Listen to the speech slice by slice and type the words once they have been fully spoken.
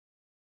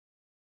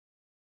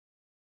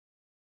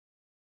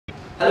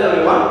Hello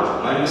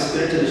everyone, my name is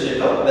criss-cross.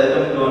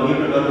 Welcome to a new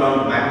tutorial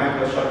on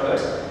mathematical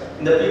shortcuts.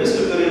 In the previous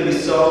tutorial we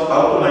saw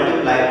how to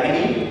multiply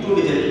any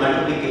two-digit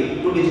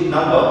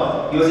number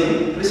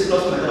using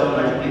criss-cross method of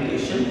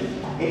multiplication.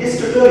 In this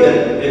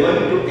tutorial we are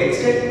going to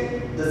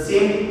extend the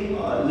same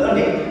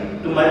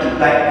learning to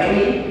multiply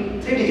any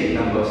three-digit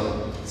numbers.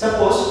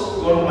 Suppose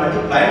we want to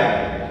multiply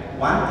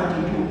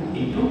 132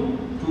 into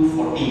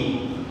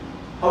 214.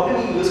 How do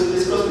we use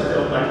criss-cross method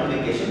of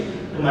multiplication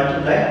to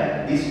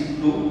multiply these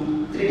two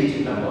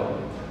three-digit number?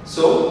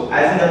 So,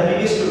 as in the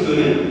previous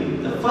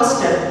tutorial, the first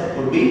step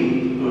would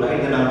be to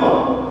write the number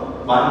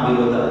one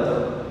below the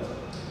other.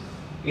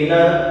 In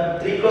a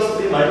 3 cross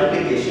 3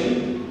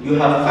 multiplication, you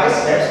have 5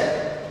 steps.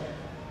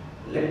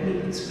 Let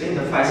me explain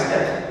the 5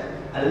 steps.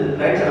 I will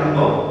write the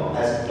number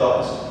as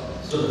dots.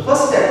 So, the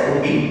first step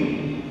would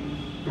be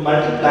to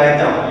multiply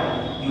the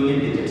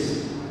unit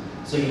digits.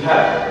 So, you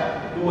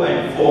have 2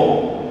 and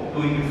 4.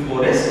 2 into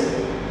 4 is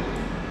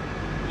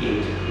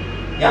 8.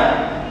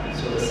 Yeah.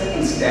 So, the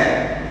second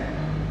step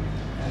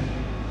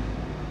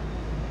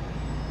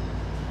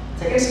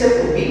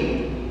would be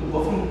to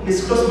perform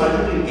criss-cross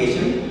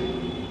multiplication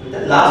with the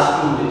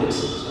last 2 digits.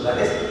 So that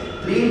is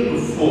 3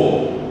 into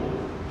 4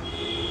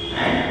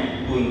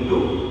 and 2 into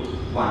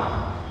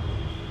 1.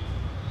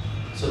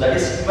 So that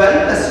is 12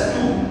 plus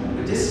 2,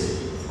 which is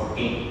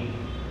 14.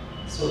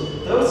 So the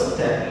third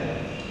step,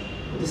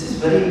 this is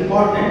very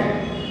important.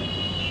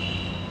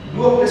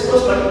 Do a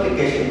criss-cross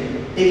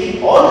multiplication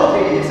taking all the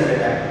 3 digits at a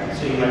time.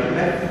 So you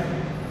multiply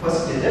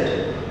first digit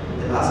with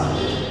the last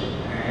digit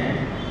and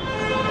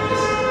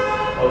this.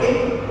 Okay,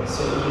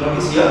 so if you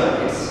notice here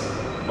it's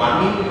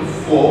 1 into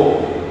 4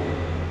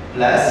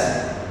 plus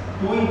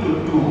 2 into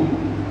 2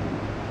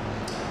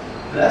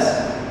 plus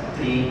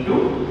 3 into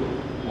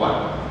 1.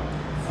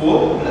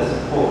 4 plus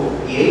 4,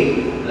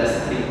 8 plus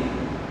 3,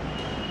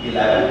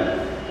 11.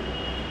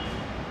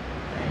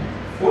 And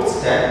fourth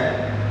step.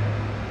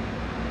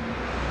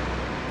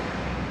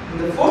 In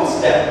the fourth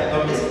step,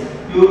 notice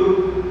you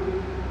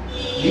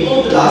leave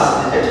out the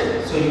last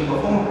digit, so you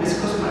perform a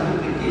criss-cross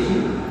multiplication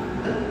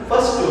with the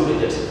first 2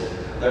 digits.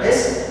 That is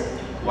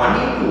 1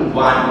 into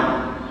 1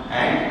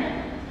 and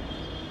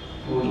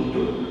 2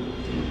 into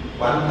 3.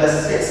 1 plus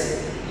 6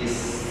 is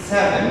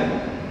 7.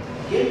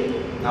 Okay.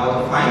 Now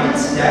the final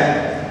step,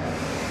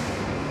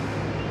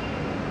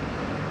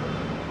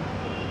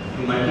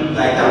 you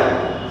multiply the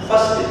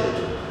first digit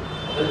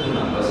of the 2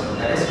 numbers.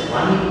 That is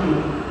 1 into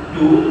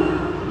 2,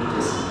 which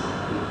is 2.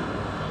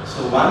 So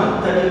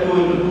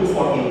 132 into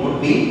 240 would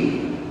be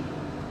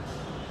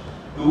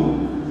 2,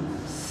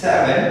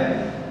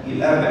 7,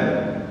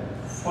 11,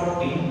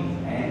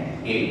 14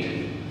 and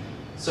 8.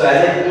 So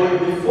as I told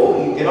before,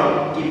 you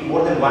cannot keep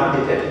more than one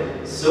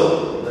digit.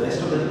 So the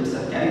rest of the digits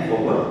are carried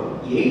forward.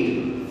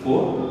 8,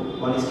 4,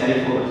 1 is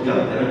carried forward here.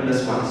 11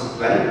 plus 1 is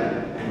 12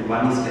 and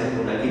 1 is carried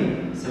forward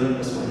again. 7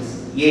 plus 1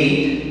 is 8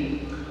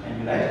 and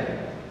you write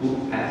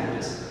 2 as it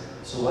is.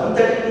 So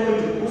 132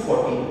 into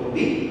 240 would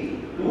be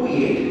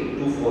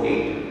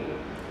 28248.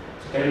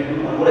 So can we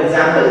do one more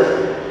example?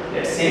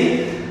 Let's say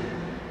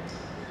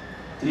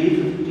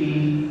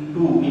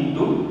 352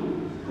 into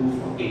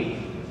 240.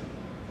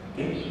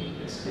 Okay,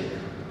 let's take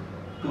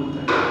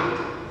 230.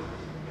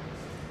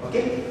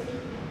 Okay,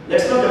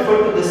 let's not refer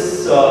to this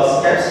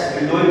steps.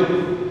 We'll do it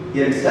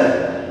here itself.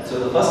 So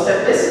the first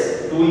step is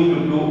 2 into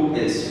 2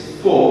 is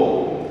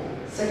 4.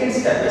 Second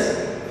step is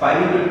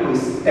 5 into 2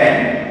 is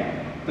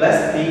 10 plus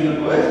 3 into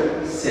 2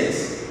 is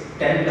 6.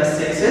 10 plus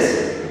 6 is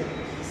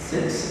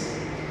 6.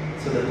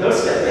 So the third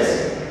step is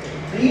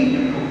 3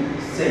 into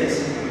 2,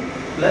 6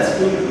 plus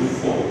 2 into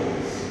 4.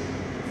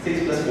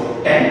 6 plus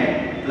 4,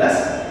 10 plus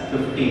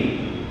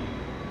 15,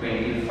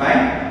 25.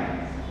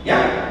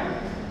 Yeah.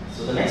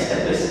 So the next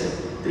step is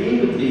 3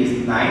 into 3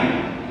 is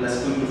 9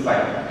 plus 2 into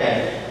 5,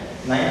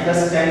 10. 9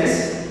 plus 10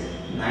 is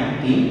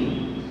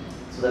 19.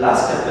 So the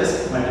last step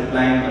is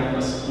multiplying the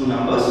first 2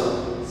 numbers,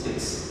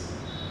 6.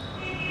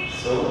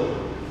 So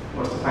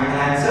what's the final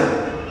answer?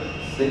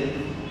 6,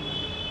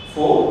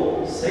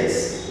 4,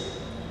 6,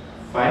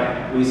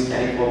 5, 2 is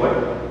carried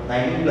forward.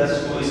 19 plus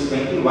 2 is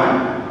 21.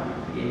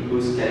 Again 2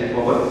 is carried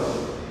forward.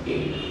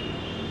 8.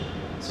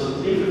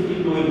 So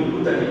 352 into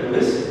 232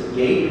 is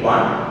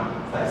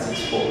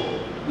 81564.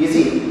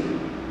 Easy.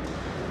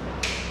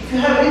 If you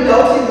have any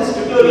doubts in this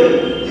tutorial,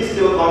 please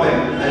leave a comment.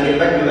 I'll get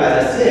back to you as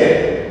I said.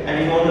 And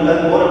if you want to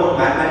learn more about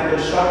mathematical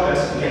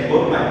shortcuts, you can go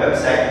to my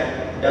website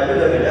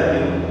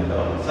www